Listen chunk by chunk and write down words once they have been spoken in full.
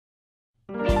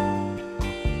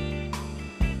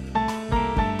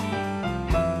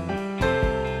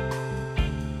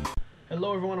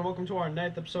welcome to our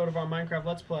 9th episode of our Minecraft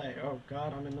Let's Play. Oh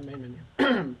god, I'm in the main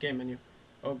menu. Game menu.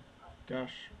 Oh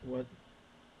gosh,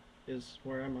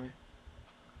 where am I?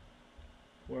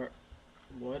 What?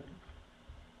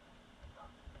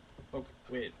 Okay,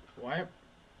 wait, why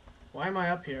am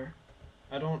I up here?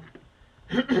 I don't,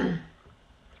 I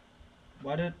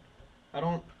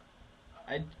don't,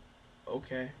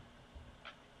 okay.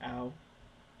 Ow.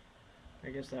 I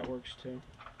guess that works too.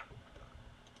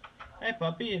 Hey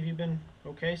puppy, have you been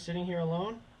okay sitting here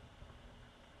alone?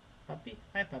 Puppy?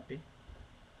 Hi puppy.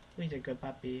 He's a good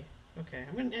puppy. Okay,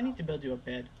 I need to build you a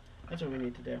bed. That's what we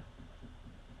need to do.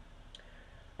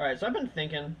 Alright, so I've been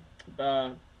thinking,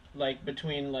 like,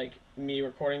 between, like, me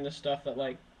recording this stuff that,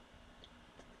 like,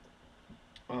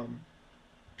 I'm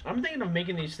thinking of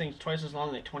making these things twice as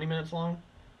long, like 20 minutes long,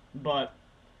 but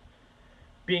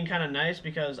being kind of nice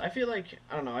because I feel like,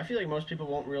 I don't know, I feel like most people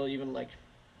won't really even, like,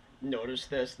 notice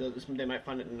this. They might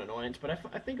find it an annoyance, but I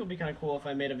think it would be kind of cool if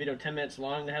I made a video 10 minutes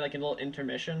long that had, like, a little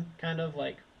intermission, kind of,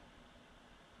 like,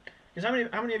 because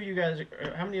how many of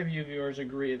you viewers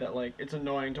agree that, like, it's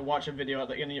annoying to watch a video,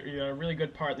 like, and you're a really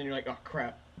good part, then you're like, oh,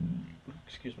 crap,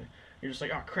 excuse me, you're just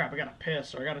like, oh, crap, I gotta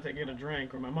piss, or I gotta get a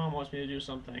drink, or my mom wants me to do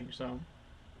something, so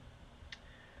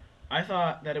I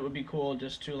thought that it would be cool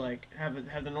just to, like, have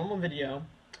the normal video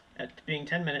at being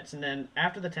 10 minutes, and then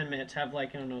after the 10 minutes have,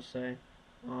 like, I don't know, say,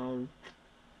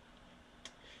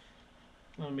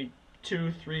 maybe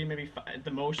 2, 3, maybe five, at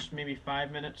the most, maybe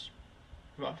 5 minutes,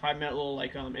 about 5 minute little,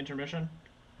 like, intermission.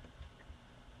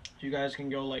 So you guys can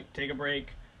go, like, take a break,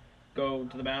 go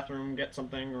to the bathroom, get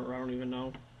something, or I don't even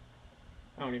know.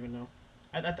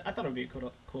 I thought it would be a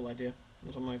cool idea,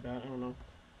 or something like that. I don't know.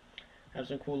 Have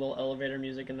some cool little elevator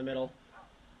music in the middle.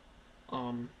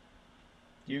 Do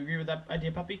you agree with that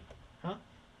idea, puppy? Huh?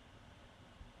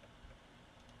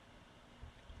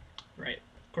 Right.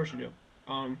 Of course you do.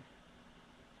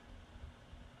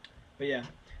 But yeah,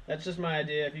 that's just my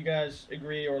idea. If you guys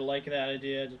agree or like that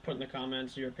idea, just put in the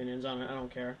comments your opinions on it. I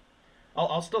don't care.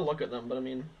 I'll still look at them, but I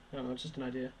mean, I don't know, it's just an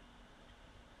idea.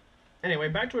 Anyway,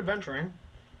 back to adventuring.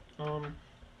 Alright.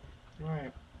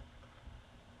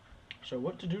 So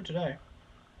what to do today?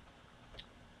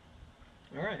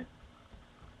 Alright.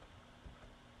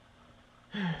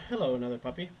 Hello, another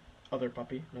puppy. Other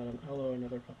puppy. Hello,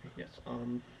 another puppy. Yes, I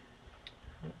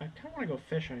kind of want to go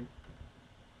fishing.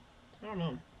 I don't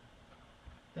know.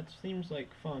 That seems like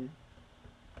fun.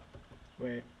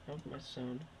 Wait, that was my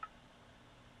sound.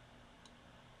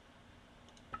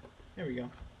 There we go.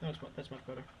 That's much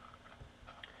better.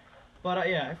 But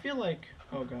yeah, I feel like,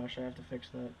 oh gosh, I have to fix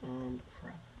that.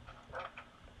 Crap.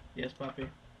 Yes, puppy.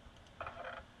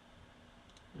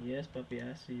 Yes, puppy,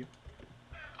 I see you.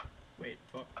 Wait,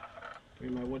 fuck.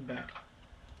 Bring my wood back.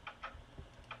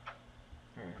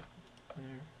 Alright.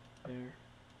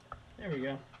 There we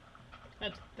go.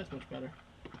 That's much better.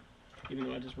 Even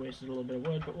though I just wasted a little bit of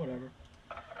wood, but whatever.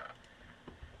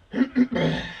 Kinda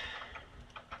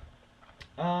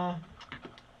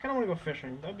wanna go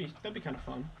fishing. That'd be kinda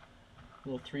fun. A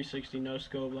little 360 no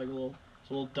scope, like a little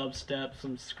dubstep,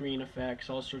 some screen effects,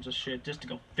 all sorts of shit, just to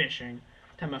go fishing.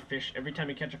 Every time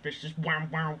you catch a fish, just wow,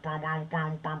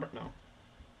 but no.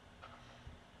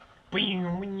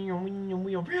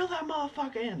 Reel that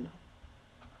motherfucker in.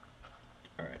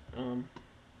 Alright,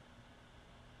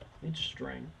 need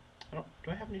string. Do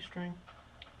I have any string?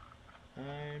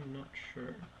 I'm not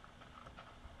sure.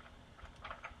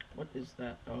 What is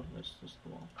that? Oh, that's just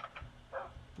the wall.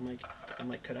 I'm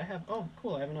like, could I have? Oh,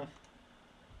 cool, I have enough.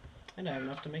 And I have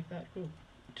enough to make that. Cool.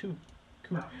 Cool.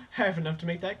 I have enough to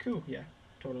make that. Cool. Yeah,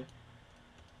 totally.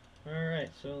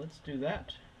 Alright, so let's do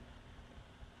that.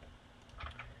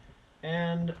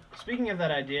 And speaking of that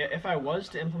idea, if I was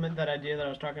to implement that idea that I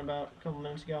was talking about a couple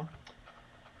minutes ago,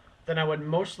 then I would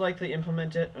most likely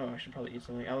implement it. Oh, I should probably eat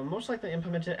something. I would most likely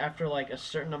implement it after, like, a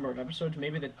certain number of episodes,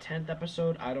 maybe the 10th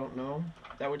episode. I don't know.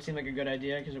 That would seem like a good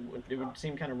idea because it would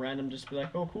seem kind of random just to be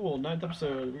like, oh, cool, 9th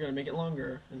episode, we're gonna make it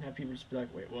longer, and have people just be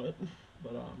like, wait, what?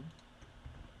 But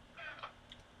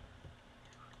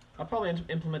I'll probably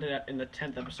implement it in the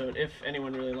 10th episode if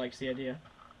anyone really likes the idea.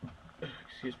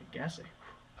 Excuse me, gassy.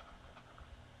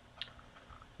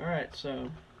 Alright, so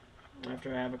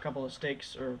after I have a couple of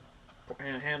steaks, or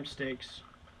ham steaks,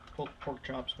 pork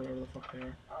chops, whatever the fuck they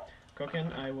are,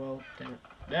 cooking, I will, damn it,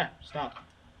 yeah, stop.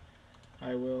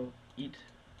 I will eat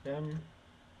them,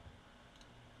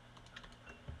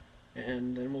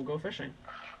 and then we'll go fishing.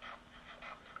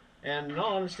 And in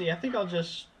all honesty, I think I'll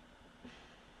just,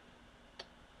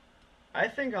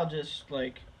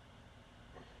 like,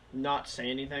 not say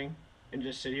anything, and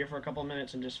just sit here for a couple of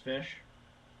minutes and just fish.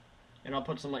 And I'll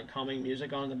put some, like, calming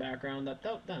music on in the background. I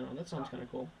don't know, that sounds kind of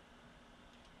cool.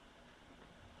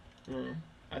 Mm,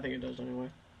 I think it does anyway.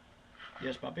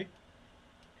 Yes, puppy?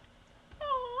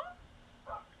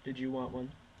 Did you want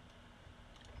one?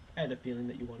 I had a feeling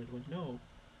that you wanted one. No.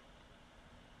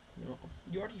 No.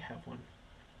 You already have one.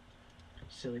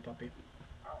 Silly puppy.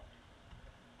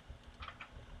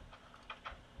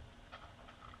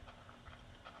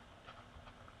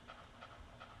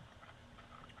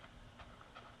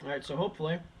 Alright, so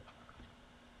hopefully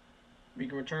we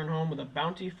can return home with a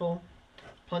bountiful,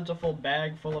 plentiful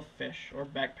bag full of fish, or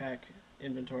backpack,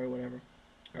 inventory, whatever.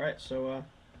 Alright, so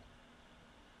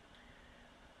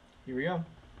here we go.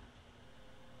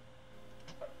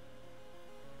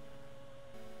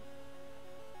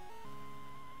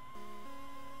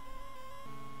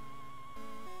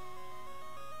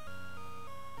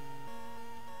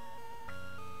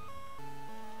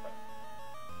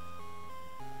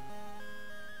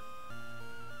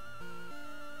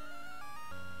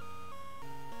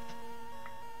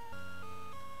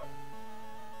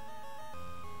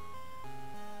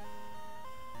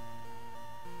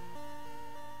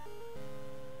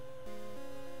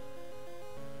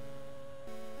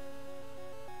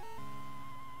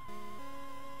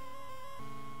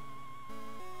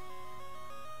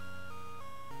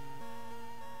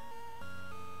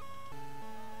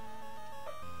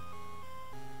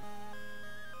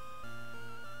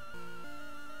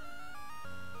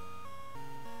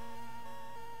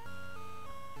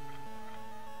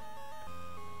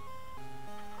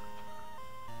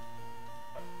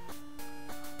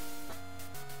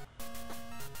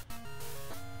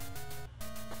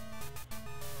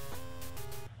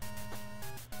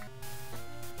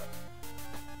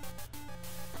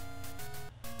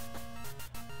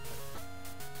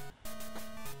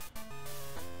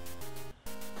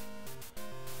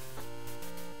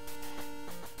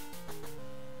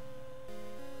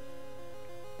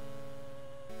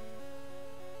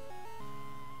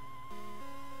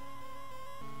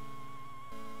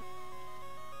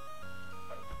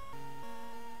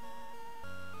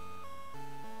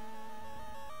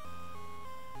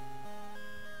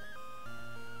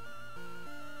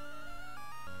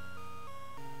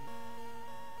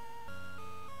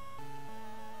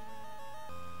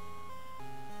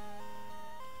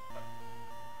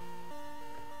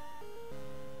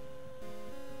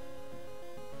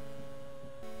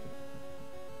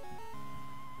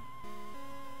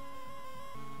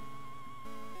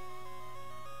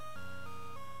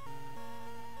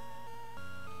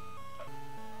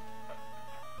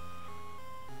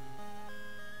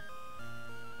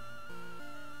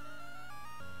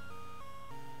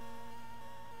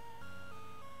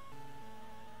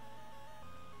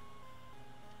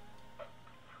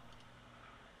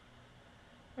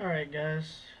 Alright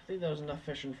guys, I think that was enough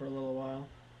fishing for a little while.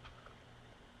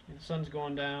 The sun's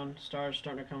going down, stars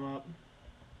starting to come up.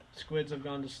 Squids have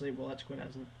gone to sleep. Well, that squid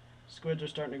hasn't. Squids are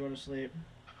starting to go to sleep.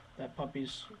 That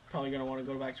puppy's probably going to want to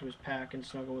go back to his pack and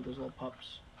snuggle with his little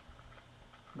pups.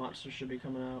 Monsters should be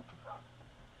coming out.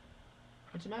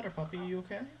 What's the matter, puppy? You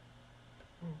okay?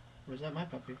 Oh, where's that my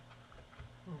puppy?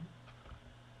 Oh.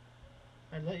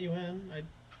 I'd let you in.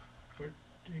 Where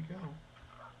did he go?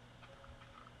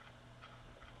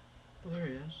 Oh, there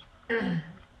he is.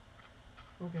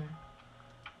 Okay.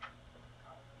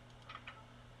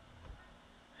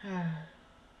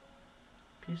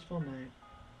 Peaceful night.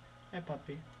 Hi,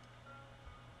 puppy.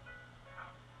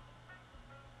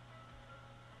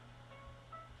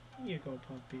 Here you go,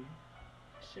 puppy.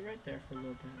 Sit right there for a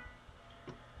little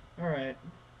bit. Alright.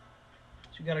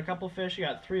 So you got a couple fish, you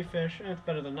got 3 fish. It's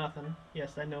better than nothing.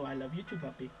 Yes, I know, I love you too,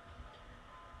 puppy.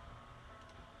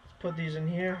 Let's put these in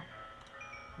here.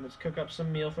 Let's cook up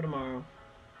some meal for tomorrow.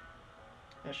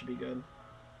 That should be good.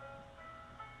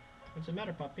 What's the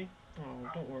matter, puppy? Oh,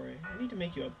 don't worry. I need to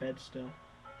make you a bed still.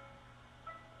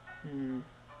 Can't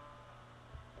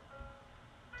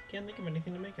think of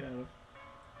anything to make it out of.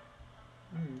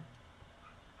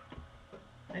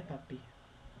 Hi, puppy.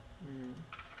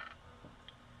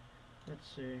 Let's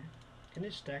see. Can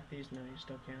you stack these? No, you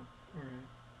still can't.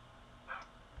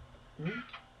 Alright.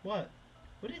 What?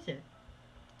 What is it?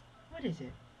 What is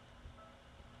it?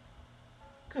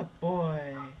 Good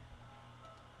boy.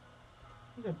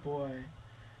 Good boy.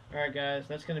 Alright guys,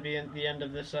 that's going to be the end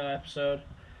of this episode.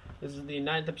 This is the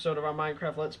 9th episode of our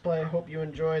Minecraft Let's Play. Hope you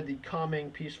enjoyed the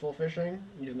calming, peaceful fishing,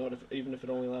 even if it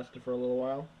only lasted for a little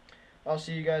while. I'll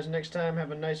see you guys next time.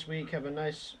 Have a nice week. Have a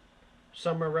nice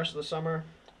summer, rest of the summer.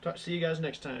 See you guys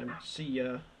next time. See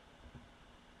ya.